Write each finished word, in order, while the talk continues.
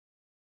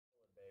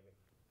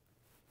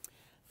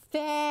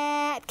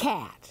Fat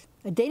Cat,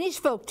 a Danish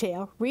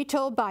folktale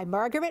retold by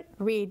Margaret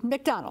Read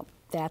MacDonald.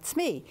 That's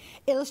me,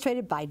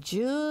 illustrated by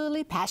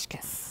Julie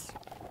Pashkus.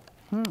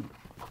 A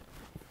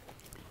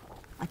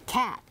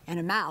cat and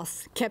a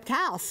mouse kept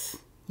house.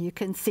 You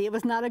can see it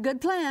was not a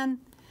good plan.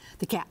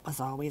 The cat was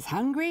always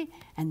hungry,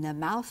 and the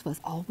mouse was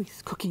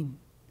always cooking.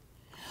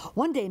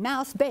 One day,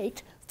 Mouse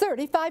baked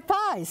 35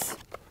 pies.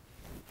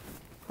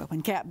 But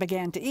when Cat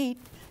began to eat,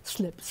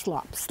 slip,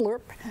 slop,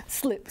 slurp,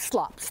 slip,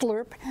 slop,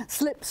 slurp,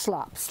 slip,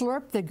 slop,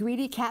 slurp, the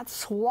greedy cat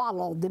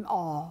swallowed them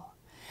all.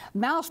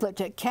 Mouse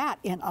looked at Cat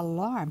in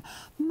alarm.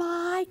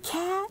 "My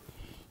cat,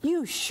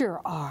 you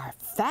sure are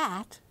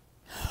fat."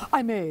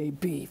 "I may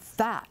be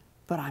fat,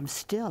 but I'm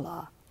still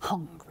a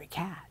hungry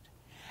cat."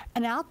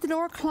 And out the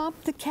door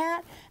clumped the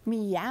cat,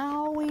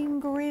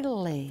 meowing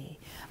greedily.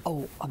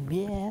 "Oh, a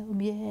meow,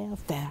 meow,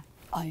 fat.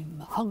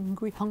 I'm a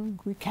hungry,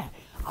 hungry cat.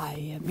 I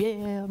am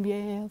meow,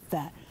 meow,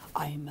 fat.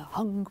 I'm a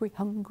hungry,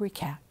 hungry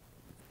cat."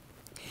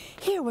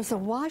 Here was a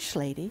wash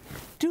lady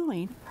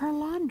doing her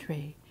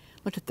laundry.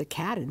 Looked at the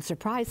cat in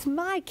surprise.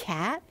 "My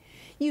cat,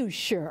 you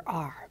sure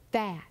are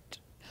fat."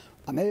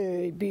 "I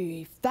may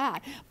be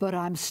fat, but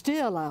I'm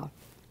still a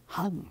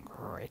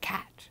hungry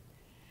cat."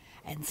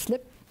 And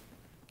slip,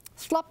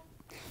 slop,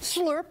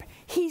 slurp,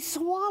 he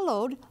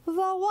swallowed the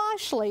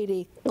wash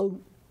lady.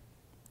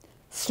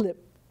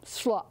 Slip,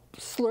 slop,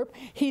 slurp,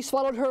 he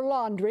swallowed her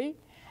laundry,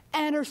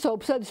 and her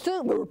soap said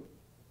still.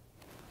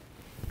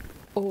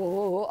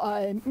 "Oh,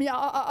 I'm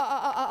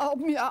meow,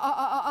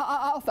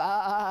 meow,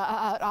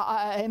 fat.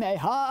 I'm a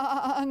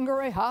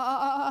hungry,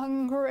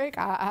 hungry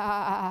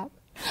cat."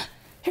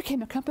 Here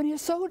came a company of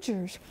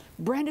soldiers,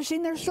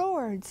 brandishing their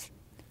swords.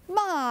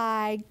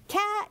 "My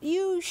cat,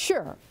 you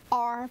sure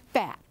are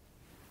fat."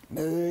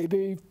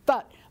 "Maybe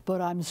fat, but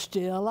I'm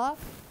still a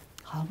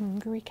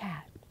hungry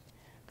cat."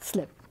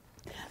 Slip,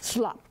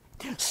 slop,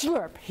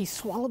 slurp, he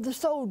swallowed the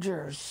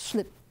soldiers.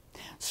 Slip,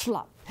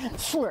 slop,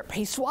 slurp,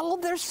 he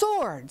swallowed their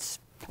swords.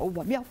 "Oh,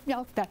 I'm meow,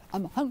 meow, fat.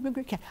 I'm a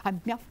hungry cat.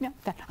 I'm meow, meow,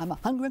 fat. I'm a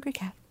hungry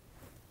cat."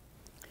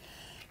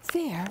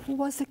 There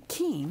was a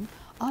king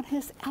on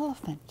his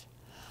elephant.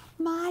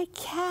 "My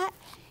cat,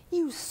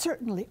 you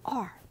certainly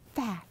are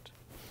fat."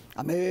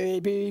 "I may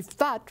be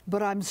fat,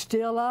 but I'm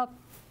still a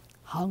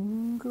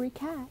hungry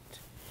cat."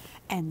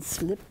 And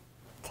slip,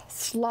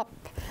 slop,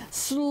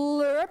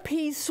 slurp,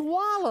 he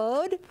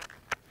swallowed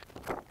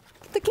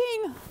the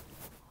king.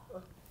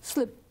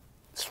 Slip,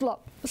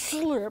 slop,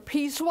 slurp,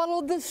 he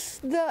swallowed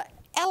the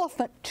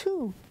elephant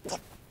too.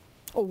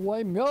 "Oh,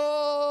 I'm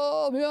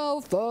meow,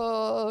 meow,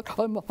 fat.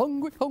 I'm a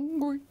hungry,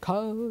 hungry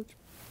cat."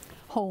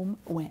 Home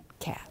went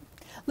Cat.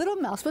 Little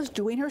Mouse was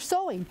doing her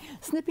sewing.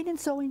 Snipping and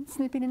sewing,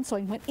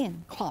 went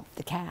in, clomped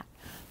the cat.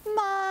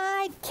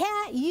 "My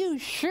cat, you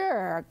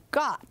sure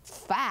got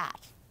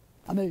fat."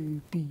 "I may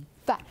be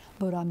fat,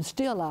 but I'm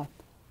still a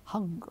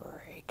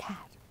hungry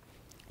cat."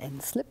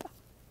 And slip,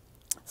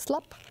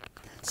 slop,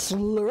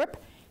 slurp,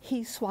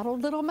 he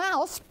swallowed Little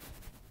Mouse.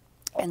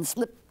 And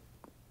slip,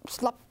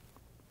 slop,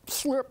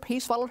 slurp, he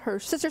swallowed her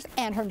scissors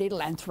and her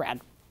needle and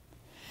thread.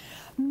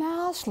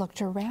 Mouse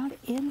looked around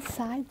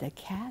inside the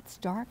cat's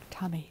dark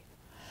tummy.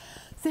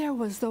 There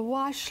was the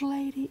wash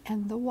lady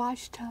and the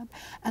wash tub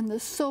and the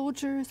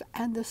soldiers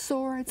and the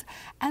swords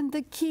and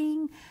the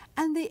king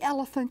and the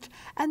elephant,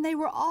 and they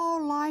were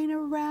all lying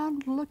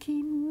around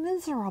looking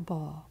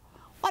miserable.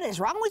 "What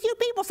is wrong with you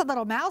people?" said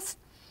Little Mouse.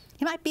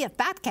 "He might be a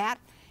fat cat.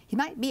 He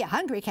might be a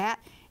hungry cat.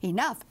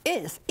 Enough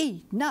is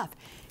enough."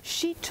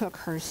 She took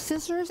her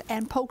scissors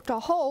and poked a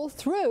hole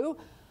through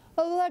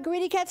the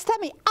greedy cat's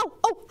tummy. "Ow,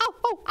 ow, ow,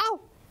 ow, ow!"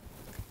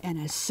 And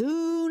as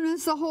soon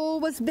as the hole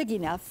was big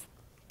enough,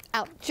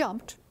 out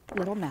jumped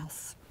Little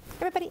Mouse.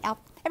 "Everybody out,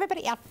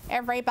 everybody out,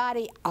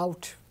 everybody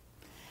out."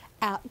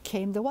 Out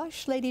came the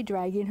wash lady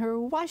dragging her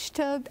wash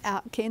tub.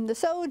 Out came the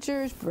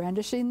soldiers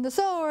brandishing the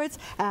swords.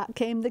 Out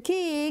came the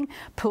king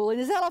pulling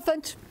his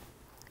elephant.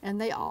 And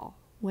they all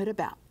went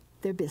about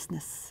their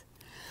business.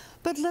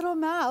 But Little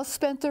Mouse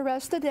spent the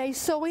rest of the day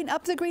sewing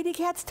up the greedy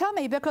cat's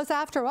tummy, because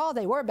after all,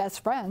 they were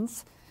best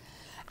friends.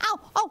 "Ow,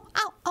 ow,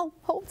 ow, ow,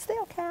 hold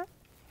still, cat.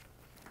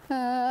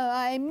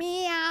 I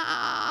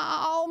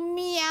meow,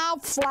 meow,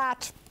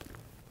 flat.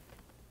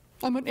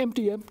 I'm an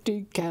empty,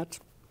 empty cat.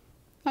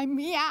 I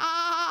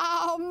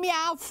meow,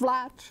 meow,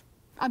 flat.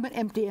 I'm an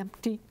empty,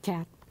 empty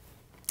cat."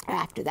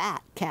 After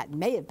that, Cat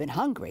may have been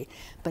hungry,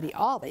 but he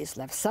always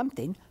left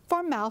something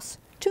for Mouse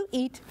to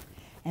eat.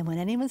 And when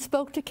anyone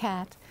spoke to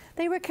Cat,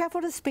 they were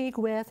careful to speak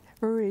with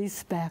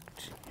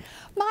respect.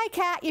 "My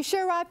cat, you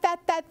sure are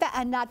fat, fat,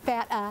 fat, not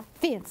fat,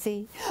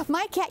 fancy.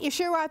 My cat, you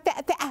sure are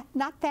fat, fat,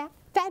 not fat,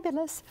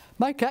 fabulous.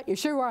 My cat, you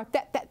sure are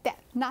fat, fat, fat,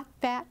 not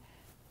fat,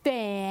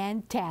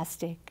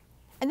 fantastic."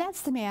 And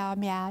that's the meow,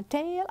 meow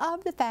tale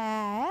of the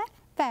fat,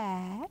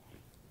 fat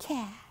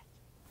cat.